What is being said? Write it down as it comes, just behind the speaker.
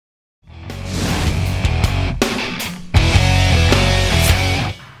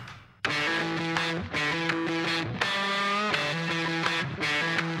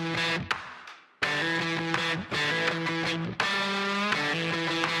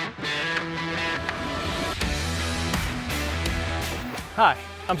Hi,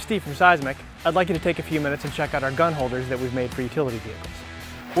 I'm Steve from Seizmik. I'd like you to take a few minutes and check out our gun holders that we've made for utility vehicles.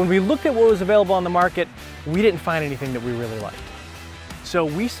 When we looked at what was available on the market, we didn't find anything that we really liked. So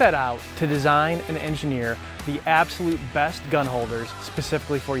we set out to design and engineer the absolute best gun holders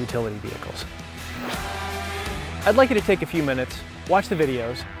specifically for utility vehicles. I'd like you to take a few minutes, watch the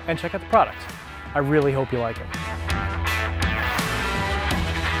videos, and check out the products. I really hope you like it.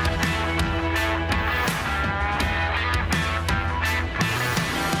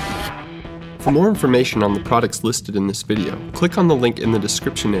 For more information on the products listed in this video, click on the link in the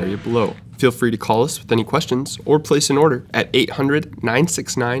description area below. Feel free to call us with any questions or place an order at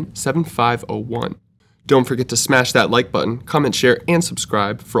 800-969-7501. Don't forget to smash that like button, comment, share, and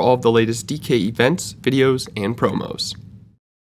subscribe for all of the latest DK events, videos, and promos.